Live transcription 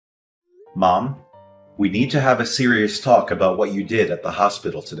Mom, we need to have a serious talk about what you did at the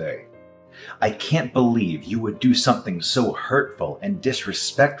hospital today. I can't believe you would do something so hurtful and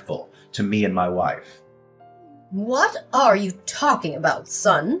disrespectful to me and my wife. What are you talking about,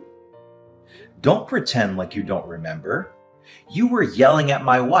 son? Don't pretend like you don't remember. You were yelling at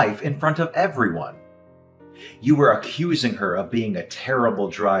my wife in front of everyone. You were accusing her of being a terrible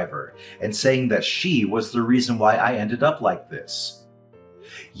driver and saying that she was the reason why I ended up like this.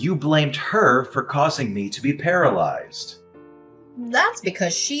 You blamed her for causing me to be paralyzed. That's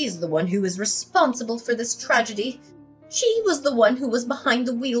because she's the one who is responsible for this tragedy. She was the one who was behind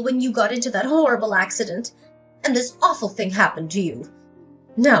the wheel when you got into that horrible accident, and this awful thing happened to you.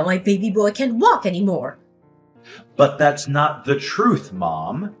 Now my baby boy can't walk anymore. But that's not the truth,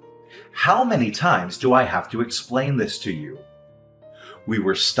 Mom. How many times do I have to explain this to you? We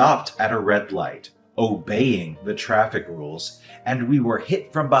were stopped at a red light, obeying the traffic rules, and we were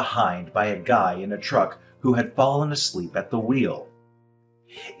hit from behind by a guy in a truck who had fallen asleep at the wheel.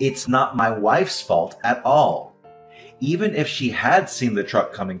 It's not my wife's fault at all. Even if she had seen the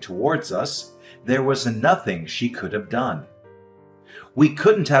truck coming towards us, there was nothing she could have done. We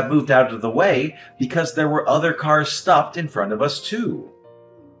couldn't have moved out of the way because there were other cars stopped in front of us too.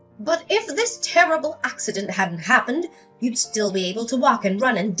 But if this terrible accident hadn't happened, you'd still be able to walk and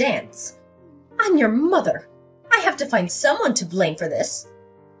run and dance. I'm your mother. I have to find someone to blame for this.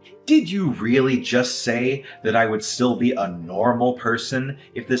 Did you really just say that I would still be a normal person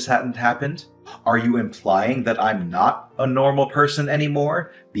if this hadn't happened? Are you implying that I'm not a normal person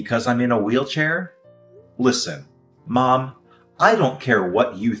anymore because I'm in a wheelchair? Listen, Mom, I don't care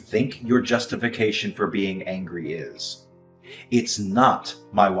what you think your justification for being angry is. It's not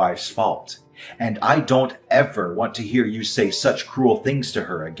my wife's fault, and I don't ever want to hear you say such cruel things to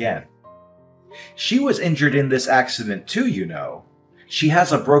her again. She was injured in this accident too, you know. She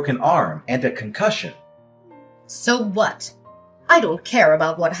has a broken arm and a concussion. So what? I don't care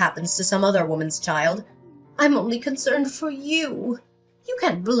about what happens to some other woman's child. I'm only concerned for you. You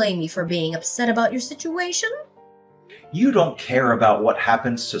can't blame me for being upset about your situation. You don't care about what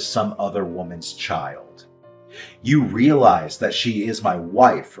happens to some other woman's child. You realize that she is my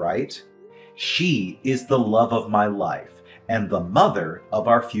wife, right? She is the love of my life and the mother of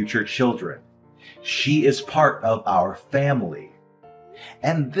our future children. She is part of our family.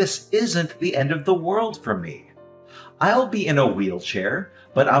 And this isn't the end of the world for me. I'll be in a wheelchair,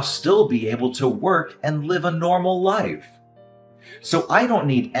 but I'll still be able to work and live a normal life. So I don't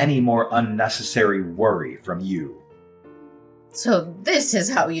need any more unnecessary worry from you. So this is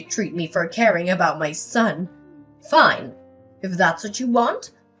how you treat me for caring about my son. Fine. If that's what you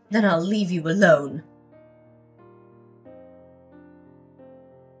want, then I'll leave you alone.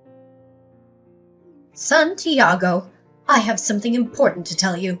 Son Tiago, I have something important to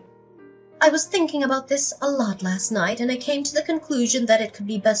tell you. I was thinking about this a lot last night, and I came to the conclusion that it could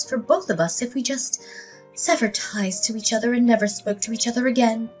be best for both of us if we just severed ties to each other and never spoke to each other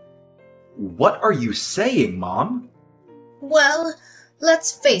again. What are you saying, Mom? Well,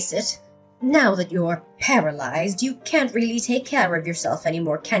 let's face it. Now that you're paralyzed, you can't really take care of yourself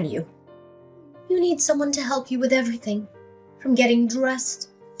anymore, can you? You need someone to help you with everything, from getting dressed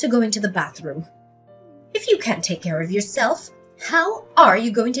to going to the bathroom. If you can't take care of yourself, how are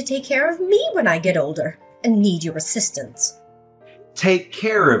you going to take care of me when I get older and need your assistance? Take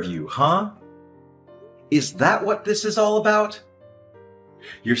care of you, huh? Is that what this is all about?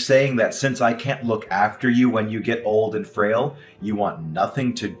 You're saying that since I can't look after you when you get old and frail, you want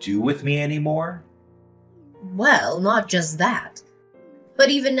nothing to do with me anymore? Well, not just that. But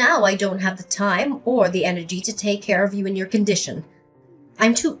even now I don't have the time or the energy to take care of you in your condition.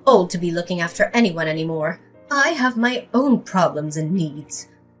 I'm too old to be looking after anyone anymore. I have my own problems and needs.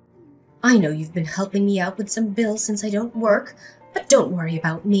 I know you've been helping me out with some bills since I don't work, but don't worry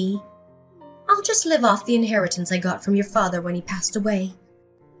about me. I'll just live off the inheritance I got from your father when he passed away.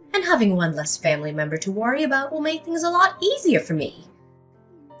 And having one less family member to worry about will make things a lot easier for me.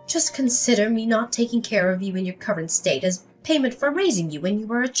 Just consider me not taking care of you in your current state as payment for raising you when you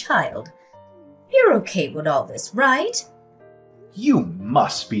were a child. You're okay with all this, right? You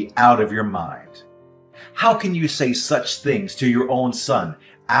must be out of your mind. How can you say such things to your own son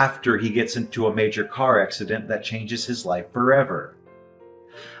after he gets into a major car accident that changes his life forever?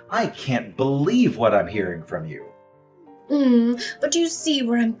 I can't believe what I'm hearing from you. But you see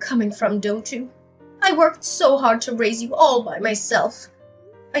where I'm coming from, don't you? I worked so hard to raise you all by myself.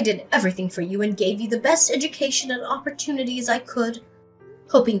 I did everything for you and gave you the best education and opportunities I could,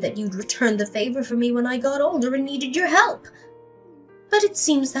 hoping that you'd return the favor for me when I got older and needed your help. But it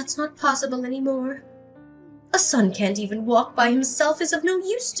seems that's not possible anymore. A son can't even walk by himself is of no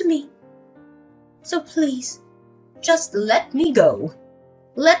use to me. So please, just let me go.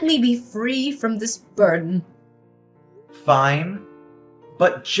 Let me be free from this burden. Fine,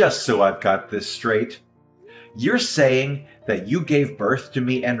 but just so I've got this straight, you're saying that you gave birth to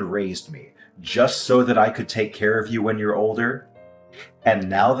me and raised me just so that I could take care of you when you're older? And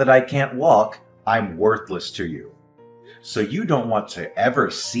now that I can't walk, I'm worthless to you. So you don't want to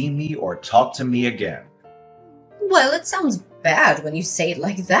ever see me or talk to me again. Well, it sounds bad when you say it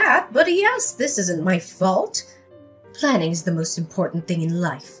like that, but yes, this isn't my fault. Planning is the most important thing in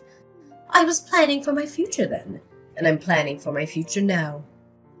life. I was planning for my future then, and I'm planning for my future now.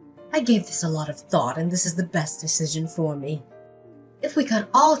 I gave this a lot of thought, and this is the best decision for me. If we cut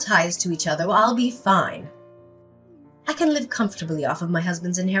all ties to each other, I'll be fine. I can live comfortably off of my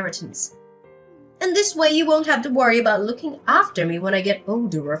husband's inheritance. And this way you won't have to worry about looking after me when I get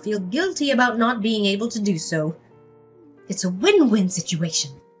older or feel guilty about not being able to do so. It's a win-win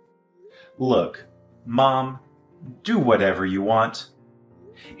situation. Look, Mom, do whatever you want.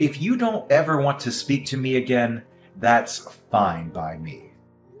 If you don't ever want to speak to me again, that's fine by me.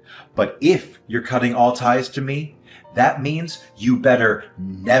 But if you're cutting all ties to me, that means you better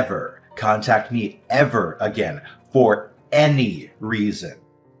never contact me ever again for any reason.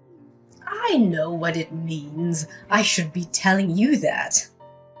 I know what it means. I should be telling you that.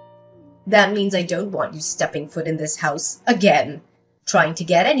 That means I don't want you stepping foot in this house again, trying to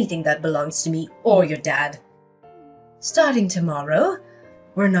get anything that belongs to me or your dad. Starting tomorrow,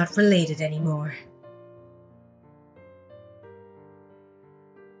 we're not related anymore.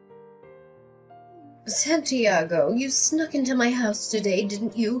 Santiago, you snuck into my house today,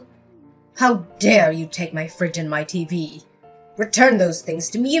 didn't you? How dare you take my fridge and my TV? Return those things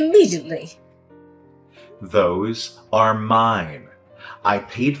to me immediately. Those are mine. I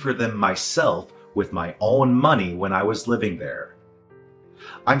paid for them myself with my own money when I was living there.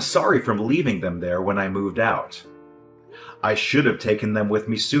 I'm sorry for leaving them there when I moved out. I should have taken them with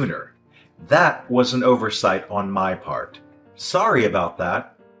me sooner. That was an oversight on my part. Sorry about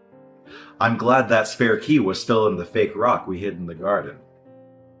that. I'm glad that spare key was still in the fake rock we hid in the garden.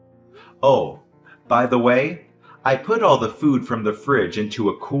 Oh, by the way, I put all the food from the fridge into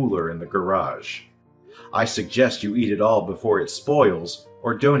a cooler in the garage. I suggest you eat it all before it spoils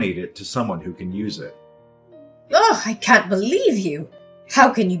or donate it to someone who can use it. Oh, I can't believe you! How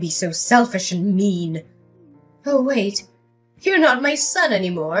can you be so selfish and mean? Oh, wait. You're not my son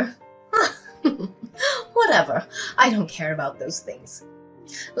anymore. Whatever. I don't care about those things.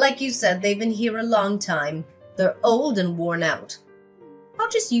 Like you said, they've been here a long time. They're old and worn out. I'll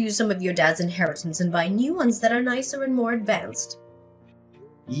just use some of your dad's inheritance and buy new ones that are nicer and more advanced.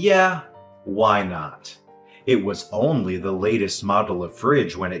 Yeah, why not? It was only the latest model of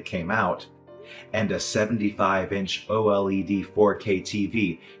fridge when it came out, and a 75-inch OLED 4K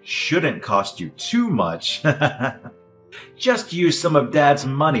TV shouldn't cost you too much. Just use some of Dad's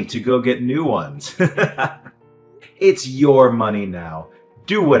money to go get new ones. It's your money now.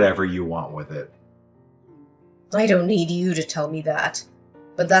 Do whatever you want with it. I don't need you to tell me that.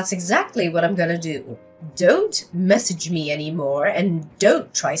 But that's exactly what I'm gonna do. Don't message me anymore, and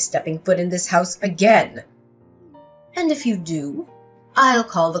don't try stepping foot in this house again. And if you do, I'll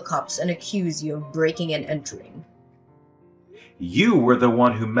call the cops and accuse you of breaking and entering. You were the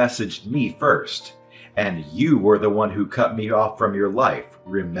one who messaged me first, and you were the one who cut me off from your life,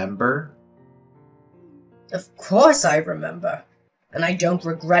 remember? Of course I remember, and I don't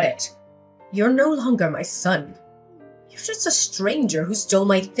regret it. You're no longer my son. You're just a stranger who stole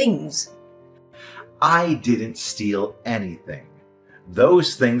my things. I didn't steal anything.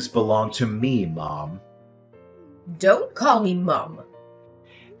 Those things belong to me, Mom. Don't call me Mom.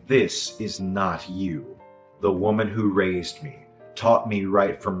 This is not you, the woman who raised me, taught me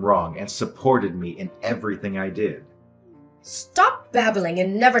right from wrong, and supported me in everything I did. Stop babbling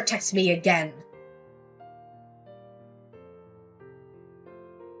and never text me again.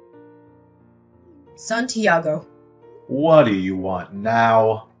 Santiago. What do you want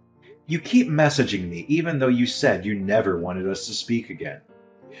now? You keep messaging me even though you said you never wanted us to speak again.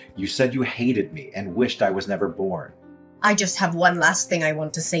 You said you hated me and wished I was never born. I just have one last thing I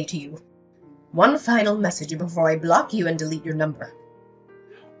want to say to you. One final message before I block you and delete your number.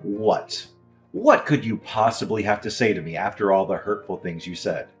 What? What could you possibly have to say to me after all the hurtful things you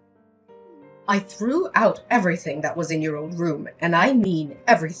said? I threw out everything that was in your old room, and I mean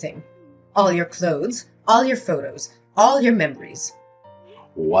everything. All your clothes, all your photos, all your memories.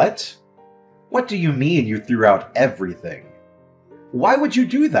 What? What do you mean you threw out everything? Why would you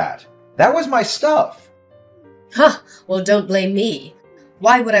do that? That was my stuff. Huh, well don't blame me.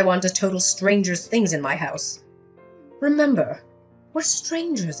 Why would I want a total stranger's things in my house? Remember, we're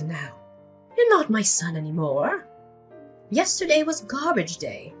strangers now. You're not my son anymore. Yesterday was garbage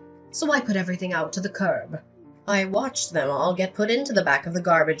day, so I put everything out to the curb. I watched them all get put into the back of the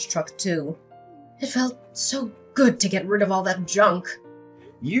garbage truck, too. It felt so good to get rid of all that junk.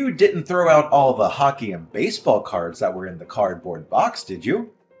 You didn't throw out all the hockey and baseball cards that were in the cardboard box, did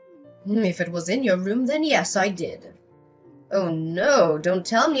you? If it was in your room, then yes, I did. Oh no, don't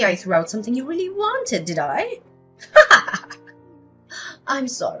tell me I threw out something you really wanted, did I? I'm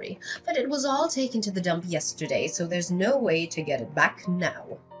sorry, but it was all taken to the dump yesterday, so there's no way to get it back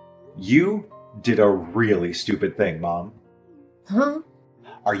now. You did a really stupid thing, Mom. Huh?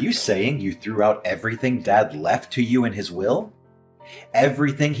 Are you saying you threw out everything Dad left to you in his will?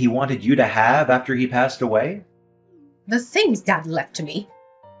 Everything he wanted you to have after he passed away? The things Dad left to me?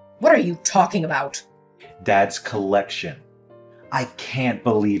 What are you talking about? Dad's collection. I can't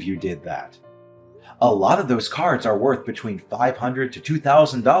believe you did that. A lot of those cards are worth between $500 to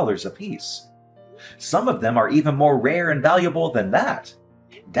 $2,000 apiece. Some of them are even more rare and valuable than that.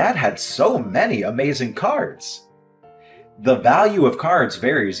 Dad had so many amazing cards. The value of cards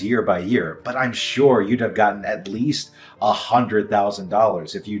varies year by year, but I'm sure you'd have gotten at least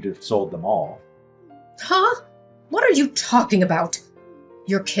 $100,000 if you'd have sold them all. Huh? What are you talking about?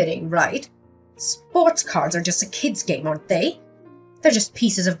 You're kidding, right? Sports cards are just a kid's game, aren't they? They're just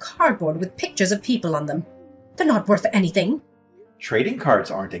pieces of cardboard with pictures of people on them. They're not worth anything. Trading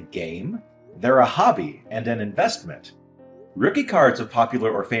cards aren't a game. They're a hobby and an investment. Rookie cards of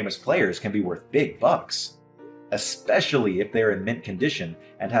popular or famous players can be worth big bucks, especially if they're in mint condition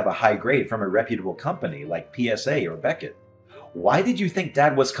and have a high grade from a reputable company like PSA or Beckett. Why did you think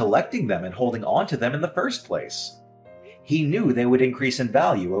Dad was collecting them and holding on to them in the first place? He knew they would increase in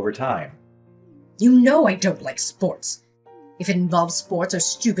value over time. You know I don't like sports. If it involves sports or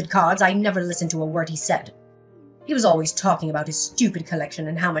stupid cards, I never listen to a word he said. He was always talking about his stupid collection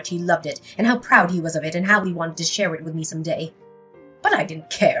and how much he loved it, and how proud he was of it, and how he wanted to share it with me someday. But I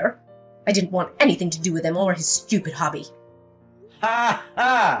didn't care. I didn't want anything to do with him or his stupid hobby. Ha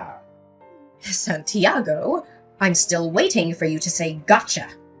ha! Santiago, I'm still waiting for you to say gotcha.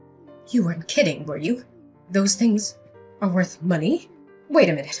 You weren't kidding, were you? Those things are worth money? Wait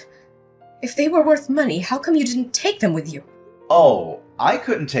a minute. If they were worth money, how come you didn't take them with you? Oh, I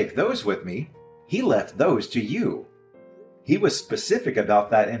couldn't take those with me. He left those to you. He was specific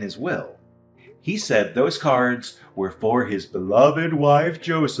about that in his will. He said those cards were for his beloved wife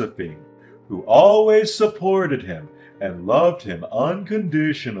Josephine, who always supported him and loved him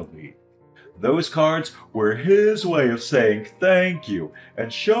unconditionally. Those cards were his way of saying thank you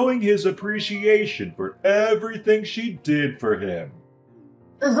and showing his appreciation for everything she did for him.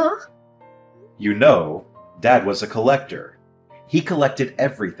 Uh-huh. You know, Dad was a collector. He collected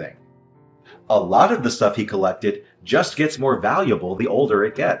everything. A lot of the stuff he collected just gets more valuable the older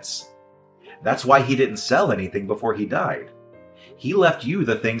it gets. That's why he didn't sell anything before he died. He left you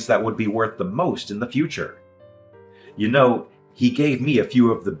the things that would be worth the most in the future. You know, he gave me a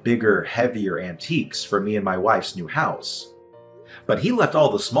few of the bigger, heavier antiques for me and my wife's new house. But he left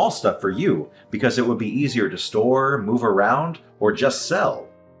all the small stuff for you because it would be easier to store, move around, or just sell.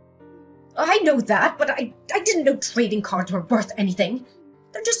 I know that, but I didn't know trading cards were worth anything.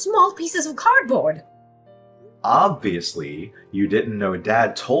 They're just small pieces of cardboard. Obviously, you didn't know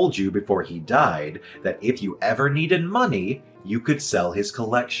Dad told you before he died that if you ever needed money, you could sell his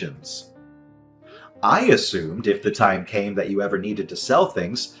collections. I assumed if the time came that you ever needed to sell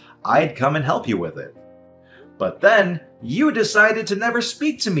things, I'd come and help you with it. But then, you decided to never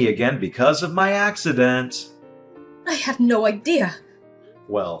speak to me again because of my accident. I had no idea.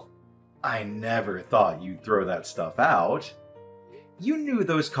 Well, I never thought you'd throw that stuff out. You knew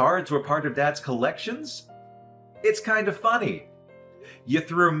those cards were part of Dad's collections? It's kind of funny. You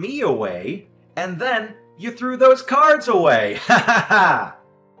threw me away, and then you threw those cards away! Ha ha ha!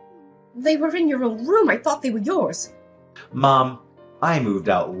 They were in your own room. I thought they were yours. Mom, I moved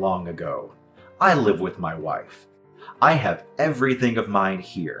out long ago. I live with my wife. I have everything of mine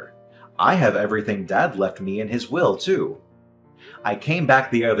here. I have everything Dad left me in his will, too. I came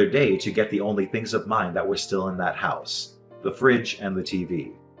back the other day to get the only things of mine that were still in that house. The fridge and the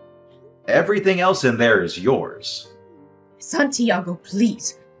TV. Everything else in there is yours. Santiago,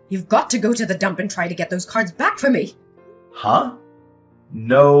 please. You've got to go to the dump and try to get those cards back for me. Huh?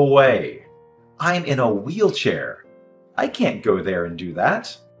 No way. I'm in a wheelchair. I can't go there and do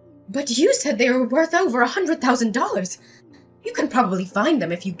that. But you said they were worth over $100,000. You can probably find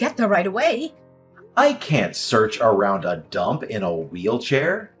them if you get there right away. I can't search around a dump in a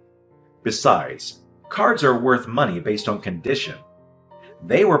wheelchair. Besides, cards are worth money based on condition.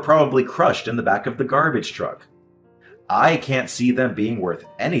 They were probably crushed in the back of the garbage truck. I can't see them being worth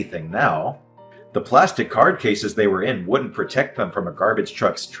anything now. The plastic card cases they were in wouldn't protect them from a garbage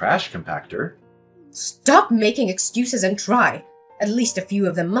truck's trash compactor. Stop making excuses and try. At least a few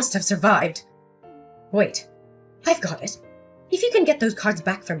of them must have survived. Wait, I've got it. If you can get those cards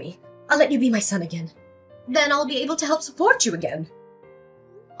back for me, I'll let you be my son again. Then I'll be able to help support you again.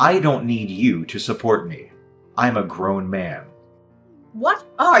 I don't need you to support me. I'm a grown man. What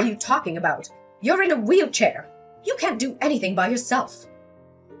are you talking about? You're in a wheelchair. You can't do anything by yourself.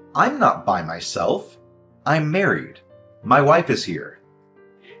 I'm not by myself. I'm married. My wife is here.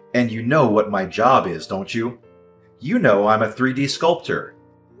 And you know what my job is, don't you? You know I'm a 3D sculptor.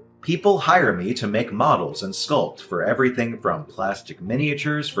 People hire me to make models and sculpt for everything from plastic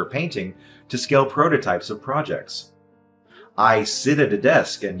miniatures for painting to scale prototypes of projects. I sit at a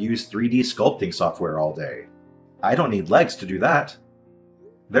desk and use 3D sculpting software all day. I don't need legs to do that.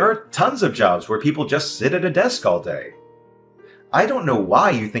 There are tons of jobs where people just sit at a desk all day. I don't know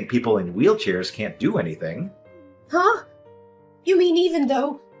why you think people in wheelchairs can't do anything. Huh? You mean even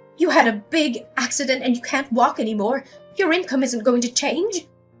though you had a big accident and you can't walk anymore, your income isn't going to change?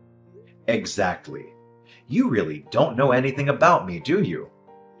 Exactly. You really don't know anything about me, do you?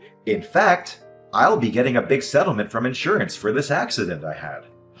 In fact, I'll be getting a big settlement from insurance for this accident I had.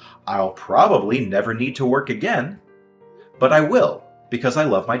 I'll probably never need to work again, but I will because I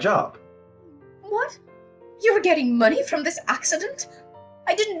love my job. What? You were getting money from this accident?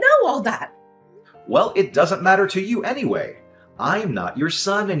 I didn't know all that. Well, it doesn't matter to you anyway. I'm not your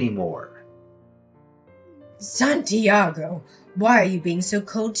son anymore. Santiago, why are you being so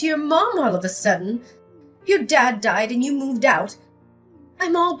cold to your mom all of a sudden? Your dad died and you moved out.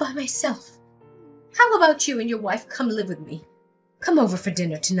 I'm all by myself. How about you and your wife come live with me? Come over for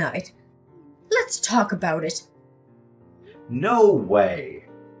dinner tonight. Let's talk about it. No way.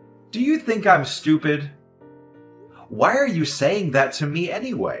 Do you think I'm stupid? Why are you saying that to me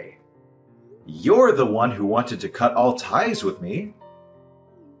anyway? You're the one who wanted to cut all ties with me.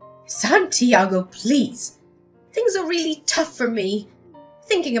 Santiago, please. Things are really tough for me.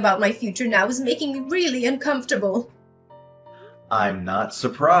 Thinking about my future now is making me really uncomfortable. I'm not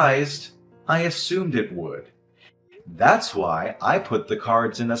surprised. I assumed it would. That's why I put the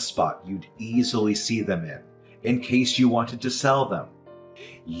cards in a spot you'd easily see them in case you wanted to sell them.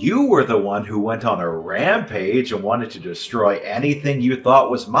 You were the one who went on a rampage and wanted to destroy anything you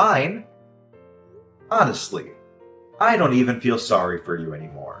thought was mine. Honestly, I don't even feel sorry for you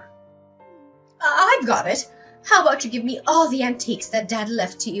anymore. I've got it. How about you give me all the antiques that Dad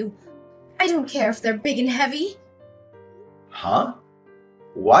left to you? I don't care if they're big and heavy. Huh?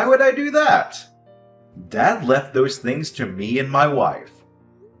 Why would I do that? Dad left those things to me and my wife.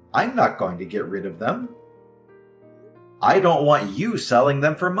 I'm not going to get rid of them. I don't want you selling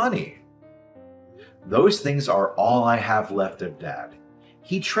them for money. Those things are all I have left of Dad.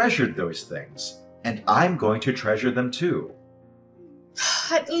 He treasured those things, and I'm going to treasure them too.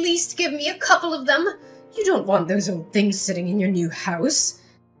 At least give me a couple of them. You don't want those old things sitting in your new house.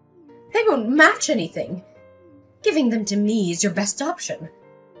 They won't match anything. Giving them to me is your best option.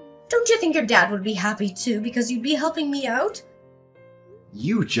 Don't you think your dad would be happy too because you'd be helping me out?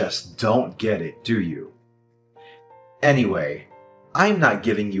 You just don't get it, do you? Anyway, I'm not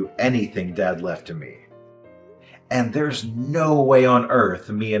giving you anything Dad left to me. And there's no way on earth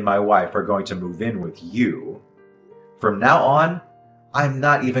me and my wife are going to move in with you. From now on, I'm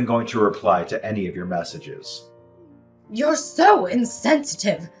not even going to reply to any of your messages. You're so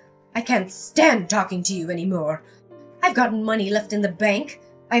insensitive. I can't stand talking to you anymore. I've got money left in the bank.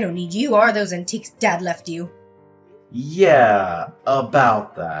 I don't need you or those antiques Dad left you. Yeah,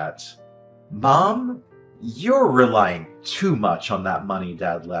 about that. Mom, you're relying too much on that money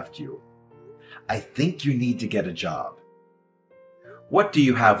Dad left you. I think you need to get a job. What do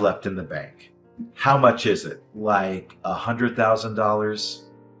you have left in the bank? How much is it? Like $100,000?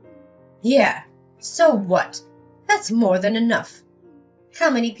 Yeah, so what? That's more than enough. How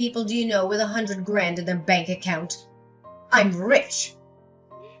many people do you know with $100,000 in their bank account? I'm rich.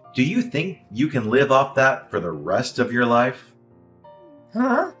 Do you think you can live off that for the rest of your life?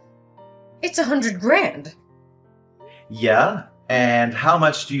 Huh? It's $100,000. Yeah, and how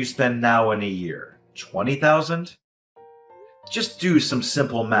much do you spend now in a year? 20,000? Just do some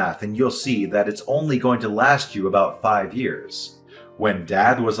simple math and you'll see that it's only going to last you about 5 years. When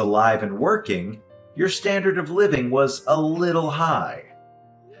Dad was alive and working, your standard of living was a little high.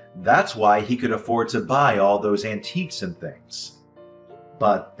 That's why he could afford to buy all those antiques and things.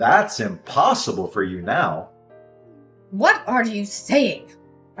 But that's impossible for you now. What are you saying?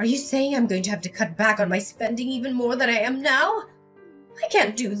 Are you saying I'm going to have to cut back on my spending even more than I am now? I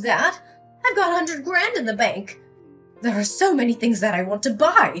can't do that. I've got $100,000 in the bank. There are so many things that I want to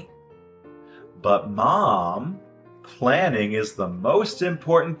buy. But Mom, planning is the most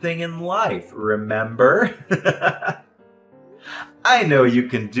important thing in life, remember? I know you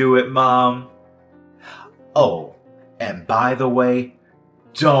can do it, Mom. Oh, and by the way,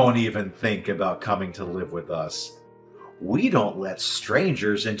 don't even think about coming to live with us. We don't let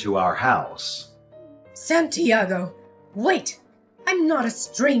strangers into our house. Santiago, wait! I'm not a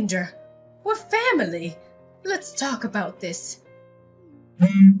stranger. We're family. Let's talk about this.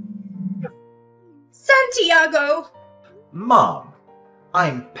 Santiago! Mom,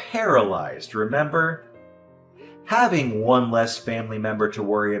 I'm paralyzed, remember? Having one less family member to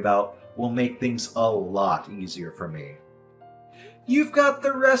worry about will make things a lot easier for me. You've got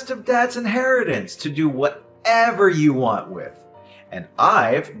the rest of Dad's inheritance to do whatever you want with, and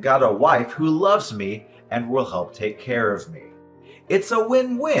I've got a wife who loves me and will help take care of me. It's a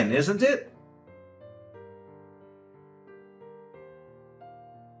win-win, isn't it?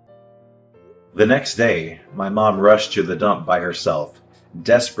 The next day, my mom rushed to the dump by herself,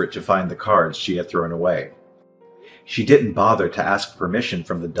 desperate to find the cards she had thrown away. She didn't bother to ask permission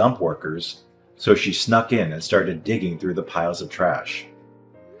from the dump workers, so she snuck in and started digging through the piles of trash.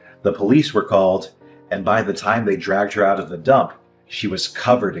 The police were called, and by the time they dragged her out of the dump, she was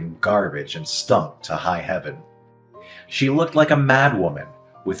covered in garbage and stunk to high heaven. She looked like a madwoman,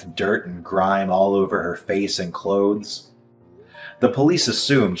 with dirt and grime all over her face and clothes. The police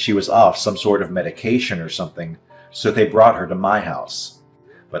assumed she was off some sort of medication or something, so they brought her to my house.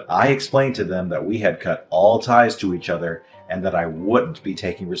 But I explained to them that we had cut all ties to each other and that I wouldn't be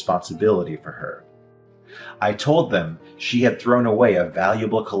taking responsibility for her. I told them she had thrown away a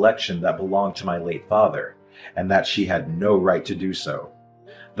valuable collection that belonged to my late father, and that she had no right to do so.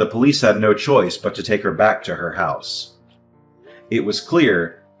 The police had no choice but to take her back to her house. It was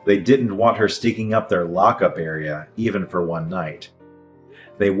clear they didn't want her sticking up their lockup area even for one night.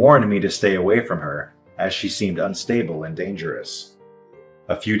 They warned me to stay away from her, as she seemed unstable and dangerous.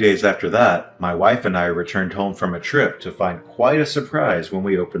 A few days after that, my wife and I returned home from a trip to find quite a surprise when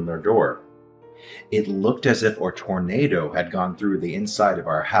we opened their door. It looked as if a tornado had gone through the inside of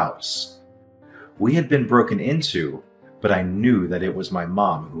our house. We had been broken into, but I knew that it was my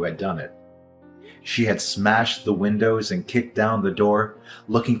mom who had done it. She had smashed the windows and kicked down the door,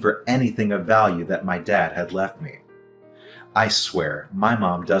 looking for anything of value that my dad had left me. I swear, my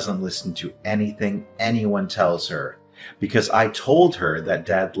mom doesn't listen to anything anyone tells her, because I told her that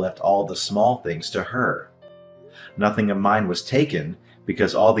Dad left all the small things to her. Nothing of mine was taken,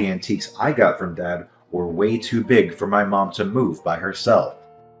 because all the antiques I got from Dad were way too big for my mom to move by herself.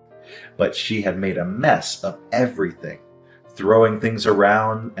 But she had made a mess of everything, throwing things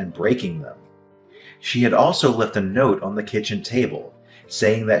around and breaking them. She had also left a note on the kitchen table,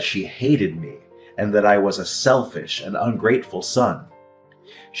 saying that she hated me and that I was a selfish and ungrateful son.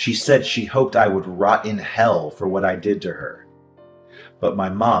 She said she hoped I would rot in hell for what I did to her. But my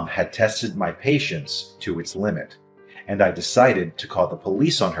mom had tested my patience to its limit, and I decided to call the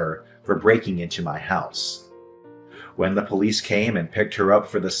police on her for breaking into my house. When the police came and picked her up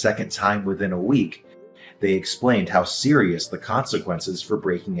for the second time within a week, they explained how serious the consequences for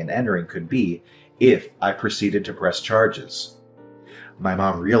breaking and entering could be if I proceeded to press charges. My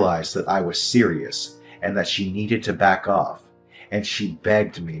mom realized that I was serious and that she needed to back off, and she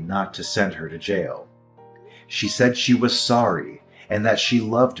begged me not to send her to jail. She said she was sorry and that she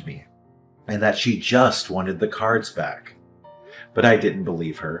loved me and that she just wanted the cards back. But I didn't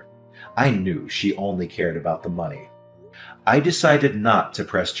believe her. I knew she only cared about the money. I decided not to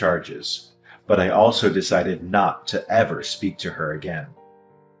press charges, but I also decided not to ever speak to her again.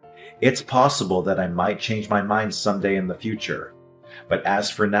 It's possible that I might change my mind someday in the future, but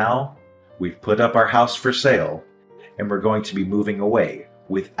as for now, we've put up our house for sale, and we're going to be moving away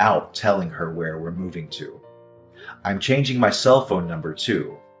without telling her where we're moving to. I'm changing my cell phone number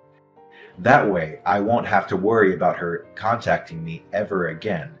too. That way, I won't have to worry about her contacting me ever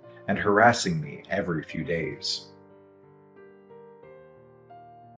again and harassing me every few days.